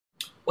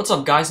What's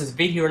up guys, it's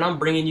Vid here and I'm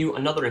bringing you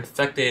another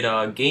infected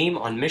game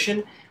on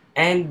mission,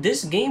 and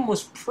this game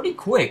was pretty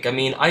quick. I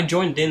mean, I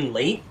joined in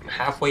late,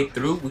 halfway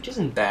through, which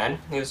isn't bad.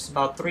 It was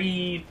about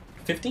 3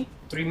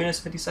 minutes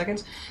 50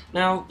 seconds.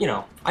 Now, you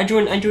know, I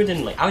joined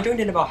in late. I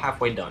joined in about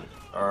halfway done,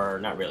 or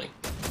not really,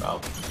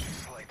 about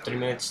 3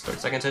 minutes 30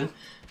 seconds in.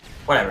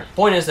 Whatever.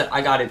 Point is that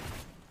I got it.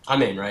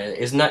 I'm in, right?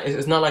 It's not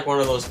like one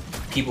of those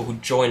people who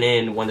join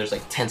in when there's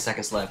like 10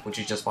 seconds left, which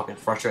is just fucking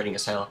frustrating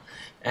as hell.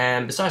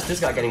 And besides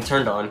this guy getting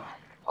turned on,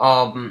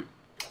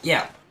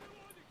 yeah,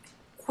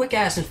 quick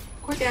ass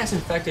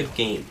infected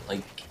game.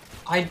 Like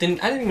I didn't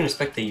even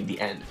expect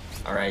the end.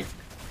 All right,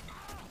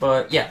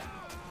 but yeah.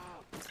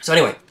 So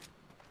anyway,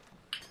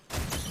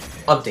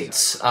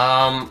 updates.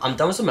 I'm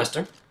done with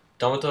semester,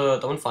 done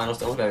with finals,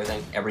 done with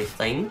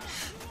everything.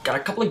 Got a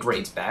couple of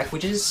grades back,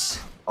 which is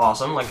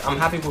awesome. Like I'm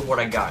happy with what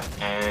I got,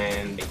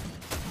 and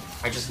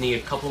I just need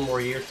a couple more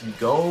years to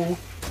go.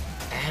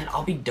 And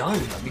I'll be done.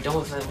 I'll be done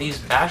with these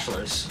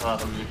bachelors.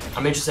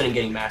 I'm interested in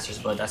getting masters,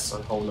 but that's a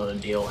whole nother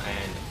deal,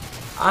 and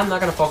I'm not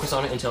gonna focus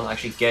on it until I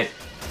actually get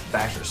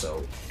bachelor.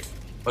 So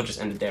I'll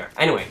just end it there.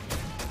 Anyway,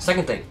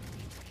 second thing,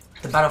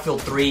 the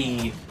Battlefield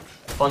 3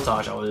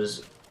 montage I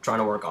was trying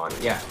to work on.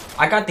 Yeah,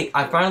 I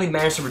finally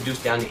managed to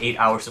reduce down the 8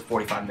 hours to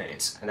 45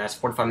 minutes, and that's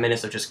 45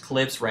 minutes of just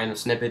clips, random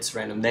snippets,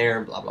 random there,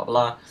 blah blah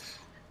blah.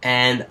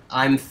 And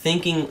I'm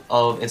thinking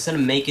of, instead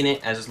of making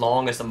it as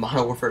long as the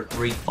Modern Warfare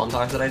 3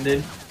 montage that I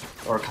did,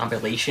 or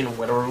compilation, or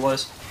whatever it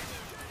was,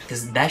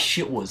 because that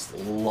shit was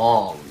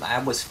long.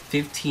 That was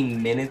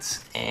 15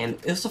 minutes, and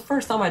it was the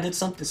first time I did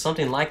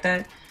something like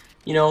that.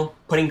 You know,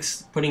 putting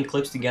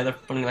clips together,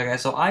 putting like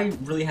that. So I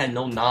really had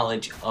no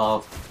knowledge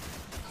of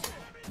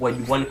what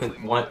one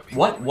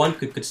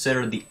could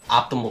consider the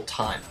optimal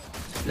time.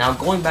 Now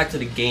going back to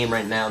the game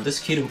right now, this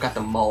kid who got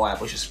the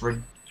MOAB was just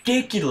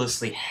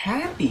ridiculously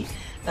happy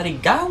that he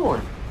got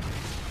one.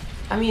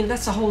 I mean,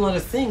 that's a whole other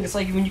thing. It's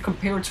like when you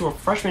compare it to a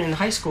freshman in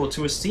high school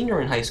to a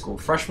senior in high school.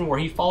 Freshman where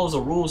he follows the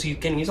rules,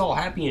 he's all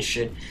happy and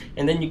shit,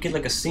 and then you get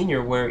like a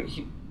senior where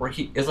he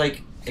it's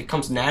like it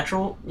comes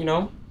natural, you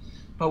know.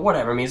 But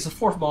whatever. I mean, it's the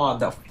fourth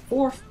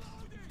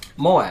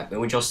MOAB,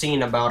 which you'll see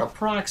in about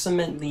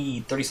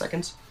approximately 30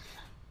 seconds.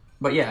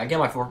 But yeah, I get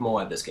my fourth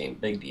MOAB this game.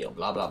 Big deal.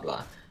 Blah blah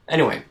blah.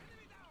 Anyway,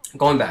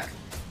 going back.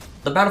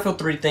 The Battlefield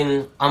 3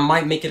 thing, I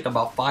might make it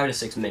about 5 to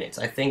 6 minutes.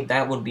 I think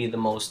that would be the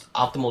most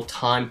optimal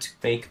time to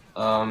make,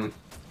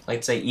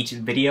 let's say, each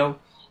video.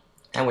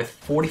 And with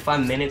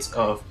 45 minutes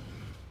of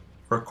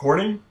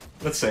recording,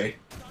 let's say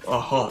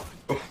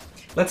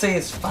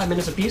it's 5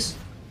 minutes a piece.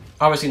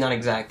 Obviously not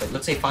exact, but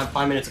let's say 5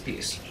 minutes a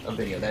piece of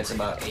video. That's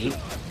about 8.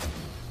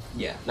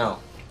 Yeah, no.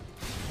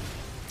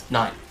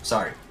 9.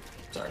 Sorry.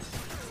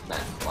 Man,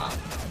 wow.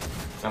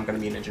 I'm gonna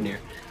be an engineer.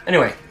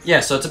 Anyway,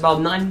 yeah, so it's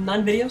about 9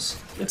 videos,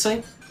 let's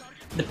say.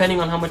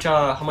 Depending on how much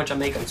I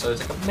make them, so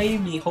it's like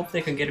maybe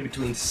hopefully I can get it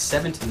between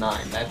 7 to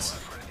 9.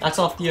 That's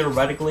all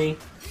theoretically.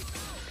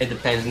 It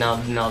depends. Now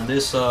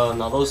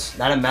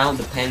that amount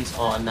depends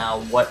on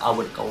what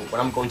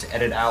I'm going to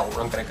edit out, what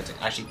I'm going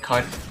to actually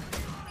cut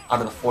out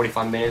of the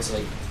 45 minutes.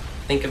 Like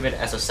think of it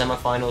as a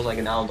semifinals. Like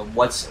now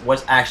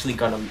what's actually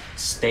gonna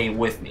stay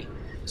with me.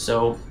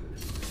 So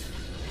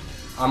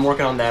I'm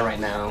working on that right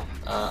now.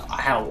 I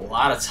had a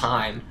lot of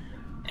time,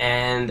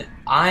 and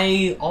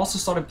I also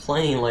started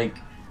playing like.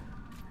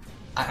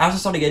 I also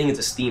started getting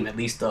into Steam, at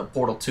least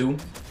Portal 2,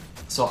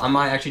 so I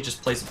might actually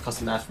just play some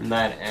custom maps from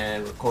that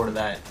and record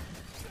that.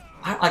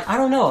 I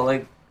don't know,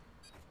 like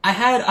I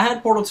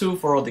had Portal 2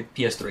 for the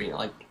PS3.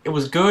 Like it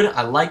was good,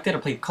 I liked it, I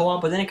played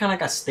co-op, but then it kind of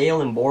got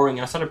stale and boring,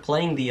 and I started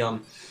playing the you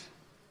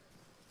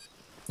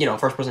know,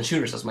 first-person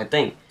shooters. That's my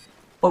thing.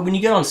 But when you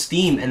get on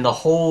Steam and the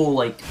whole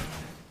like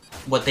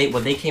what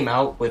they came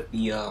out with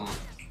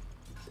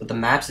the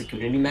maps, the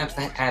community maps,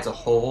 that adds a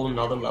whole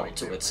nother level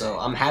to it. So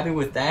I'm happy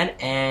with that,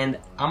 and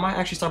I might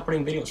actually start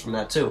putting videos from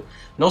that too.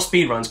 No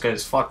speedruns,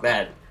 because fuck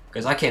that,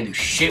 because I can't do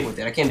shit with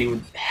it. I can't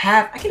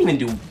even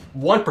do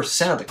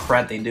 1% of the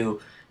crap they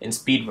do in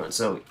speedruns.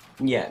 So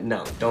yeah,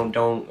 no,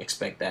 don't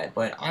expect that.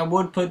 But I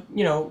would put,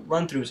 you know,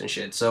 run-throughs and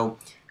shit. So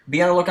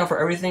be on the lookout for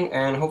everything,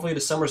 and hopefully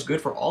the summer's good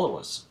for all of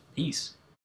us. Peace.